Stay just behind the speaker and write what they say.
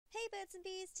birds and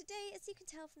bees. Today, as you can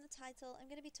tell from the title, I'm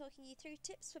going to be talking you through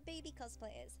tips for baby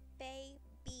cosplayers.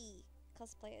 Baby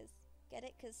cosplayers. Get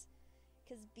it? Because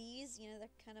bees, you know,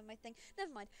 they're kind of my thing.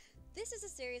 Never mind. This is a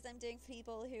series I'm doing for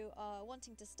people who are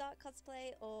wanting to start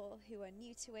cosplay or who are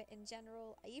new to it in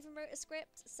general. I even wrote a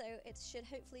script, so it should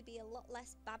hopefully be a lot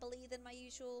less babbly than my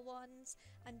usual ones.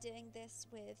 I'm doing this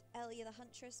with Aela the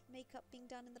Huntress makeup being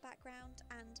done in the background,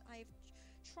 and I've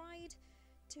tried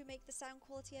to make the sound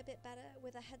quality a bit better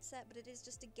with a headset, but it is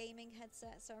just a gaming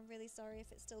headset, so I'm really sorry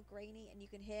if it's still grainy and you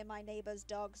can hear my neighbour's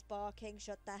dogs barking.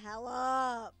 Shut the hell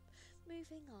up!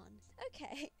 Moving on.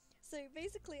 Okay, so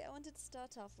basically I wanted to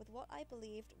start off with what I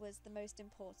believed was the most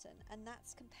important, and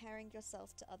that's comparing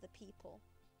yourself to other people.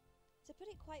 To put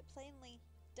it quite plainly,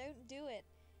 don't do it.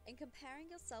 In comparing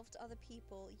yourself to other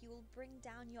people, you will bring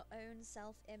down your own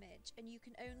self-image, and you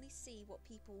can only see what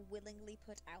people willingly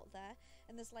put out there,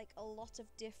 and there's like a lot of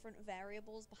different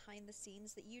variables behind the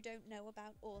scenes that you don't know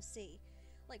about or see.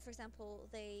 Like, for example,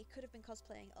 they could have been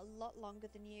cosplaying a lot longer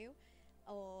than you,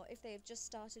 or if they have just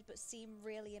started but seem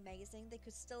really amazing, they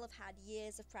could still have had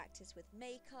years of practice with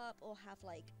makeup, or have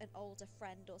like an older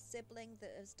friend or sibling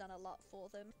that has done a lot for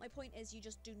them. My point is, you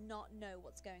just do not know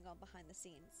what's going on behind the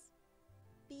scenes.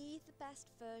 Be the best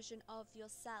version of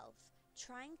yourself.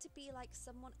 Trying to be like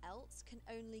someone else can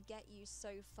only get you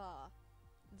so far.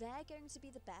 They're going to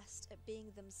be the best at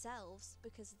being themselves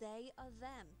because they are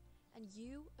them, and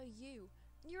you are you.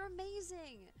 And you're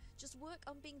amazing! Just work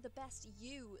on being the best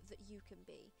you that you can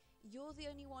be. You're the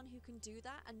only one who can do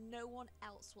that, and no one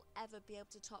else will ever be able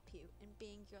to top you in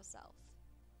being yourself.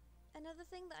 Another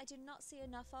thing that I do not see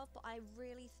enough of, but I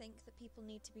really think that people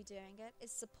need to be doing it,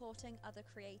 is supporting other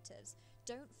creators.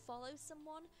 Don't follow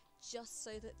someone just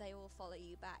so that they will follow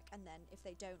you back, and then if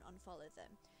they don't, unfollow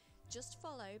them. Just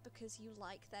follow because you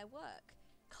like their work.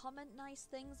 Comment nice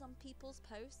things on people's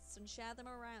posts and share them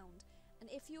around. And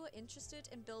if you are interested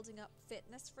in building up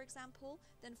fitness, for example,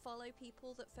 then follow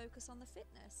people that focus on the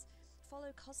fitness.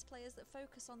 Follow cosplayers that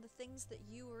focus on the things that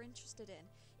you are interested in.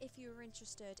 If you are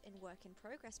interested in work in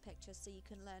progress pictures so you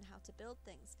can learn how to build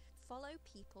things, follow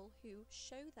people who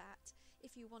show that.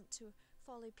 If you want to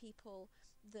follow people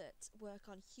that work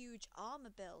on huge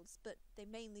armor builds, but they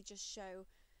mainly just show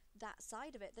that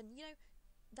side of it, then, you know,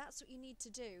 that's what you need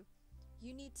to do.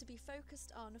 You need to be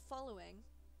focused on following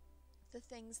the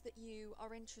things that you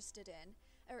are interested in,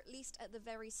 or at least at the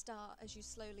very start as you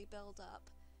slowly build up,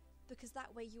 because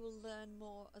that way you will learn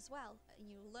more as well, and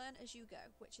you will learn as you go,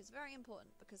 which is very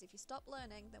important, because if you stop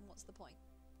learning, then what's the point?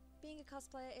 Being a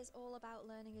cosplayer is all about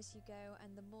learning as you go,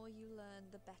 and the more you learn,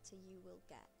 the better you will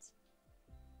get.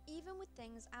 Even with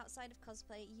things outside of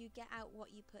cosplay, you get out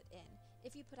what you put in.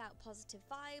 If you put out positive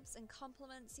vibes and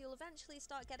compliments, you'll eventually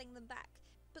start getting them back.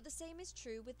 But the same is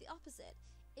true with the opposite.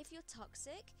 If you're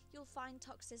toxic, you'll find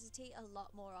toxicity a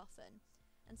lot more often.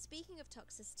 And speaking of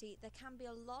toxicity, there can be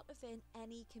a lot of it in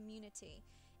any community.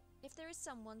 If there is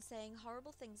someone saying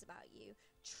horrible things about you,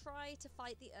 try to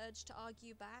fight the urge to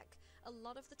argue back. A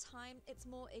lot of the time, it's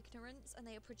more ignorance, and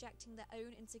they are projecting their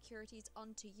own insecurities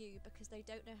onto you because they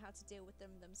don't know how to deal with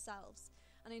them themselves.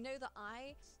 And I know that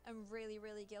I am really,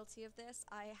 really guilty of this.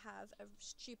 I have a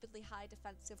stupidly high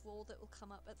defensive wall that will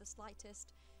come up at the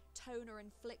slightest tone or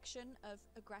infliction of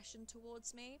aggression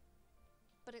towards me.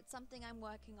 But it's something I'm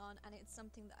working on, and it's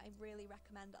something that I really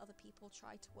recommend other people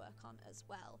try to work on as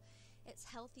well. It's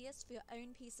healthiest for your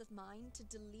own peace of mind to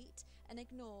delete and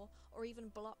ignore or even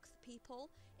block the people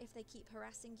if they keep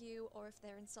harassing you, or if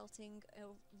they're insulting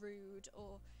or rude,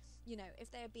 or, you know,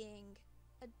 if they're being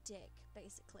a dick,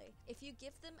 basically. If you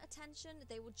give them attention,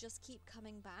 they will just keep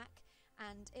coming back,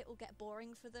 and it will get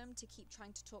boring for them to keep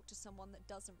trying to talk to someone that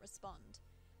doesn't respond.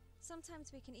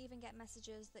 Sometimes we can even get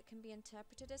messages that can be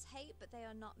interpreted as hate, but they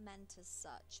are not meant as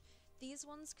such. These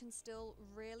ones can still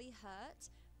really hurt,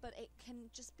 but it can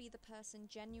just be the person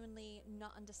genuinely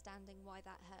not understanding why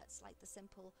that hurts, like the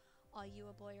simple, "Are you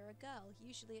a boy or a girl?"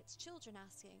 Usually it's children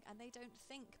asking, and they don't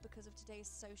think, because of today's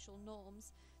social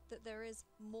norms, that there is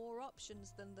more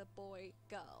options than the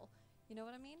boy-girl. You know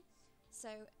what I mean? So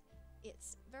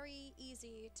it's very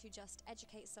easy to just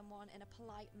educate someone in a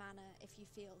polite manner if you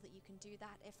feel that you can do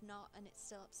that. If not, and it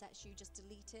still upsets you, just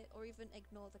delete it or even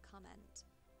ignore the comment.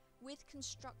 With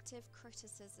constructive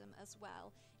criticism as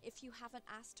well, if you haven't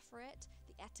asked for it,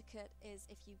 the etiquette is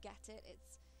if you get it,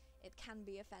 it can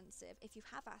be offensive. If you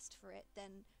have asked for it,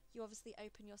 then you obviously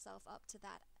open yourself up to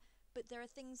that. But there are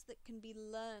things that can be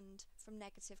learned from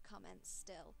negative comments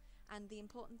still. And the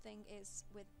important thing is,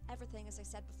 with everything, as I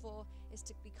said before, is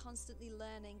to be constantly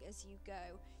learning as you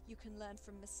go. You can learn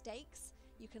from mistakes,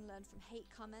 you can learn from hate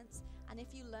comments, and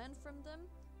if you learn from them,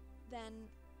 then,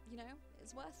 you know,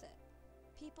 it's worth it.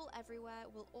 People everywhere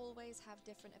will always have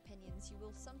different opinions. You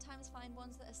will sometimes find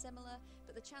ones that are similar,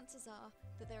 but the chances are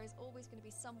that there is always going to be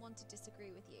someone to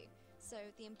disagree with you. So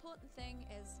the important thing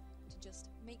is to just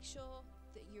make sure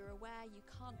that you're aware you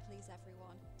can't please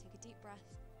everyone. Take a deep breath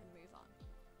and move on.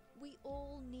 We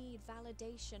all need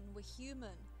validation, we're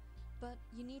human, but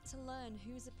you need to learn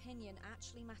whose opinion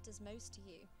actually matters most to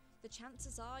you. The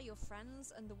chances are your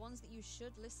friends and the ones that you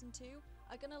should listen to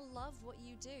are gonna love what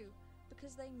you do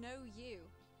because they know you.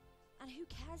 And who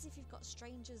cares if you've got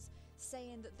strangers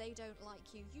saying that they don't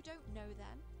like you? You don't know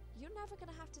them. You're never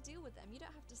gonna have to deal with them. You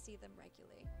don't have to see them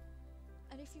regularly.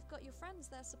 And if you've got your friends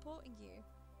there supporting you,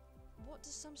 what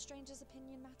does some stranger's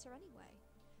opinion matter anyway?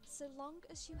 So long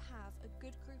as you have a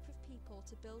good group of people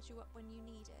to build you up when you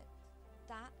need it,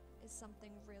 that is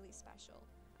something really special,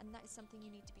 and that is something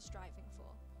you need to be striving for.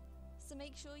 So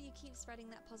make sure you keep spreading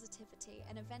that positivity,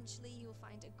 and eventually you'll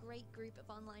find a great group of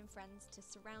online friends to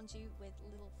surround you with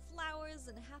little flowers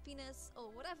and happiness,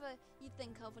 or whatever you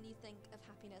think of when you think of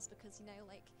happiness, because, you know,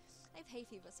 like, I have hay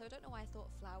fever, so I don't know why I thought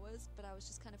flowers, but I was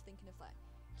just kind of thinking of, like,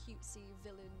 cutesy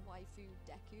villain waifu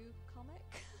deku comic.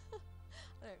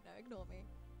 I don't know, ignore me.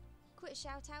 Quick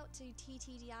shout out to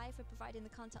TTDEYE for providing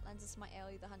the contact lenses for my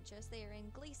Aela the Huntress. They are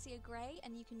in Glacier Grey,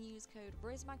 and you can use code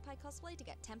RoseMagpieCosplay to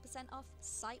get 10% off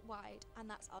site-wide, and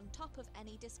that's on top of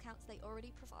any discounts they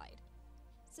already provide.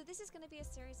 So this is going to be a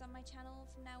series on my channel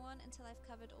from now on until I've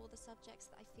covered all the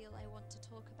subjects that I feel I want to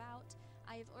talk about.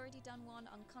 I've already done one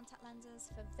on contact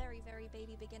lenses for very, very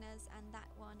baby beginners, and that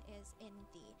one is in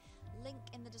the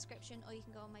link in the description, or you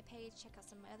can go on my page, check out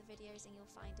some of my other videos, and you'll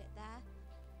find it there.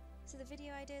 So the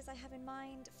video ideas I have in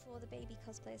mind for the baby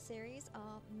cosplayer series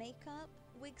are makeup,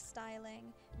 wig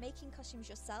styling, making costumes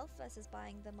yourself versus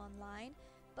buying them online,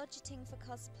 budgeting for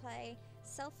cosplay,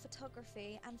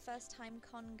 self-photography, and first-time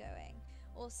con-going.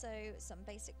 Also some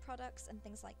basic products and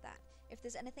things like that. If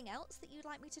there's anything else that you'd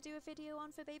like me to do a video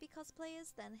on for baby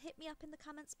cosplayers, then hit me up in the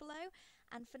comments below.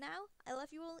 And for now, I love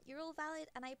you all, you're all valid,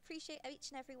 and I appreciate each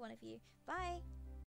and every one of you. Bye!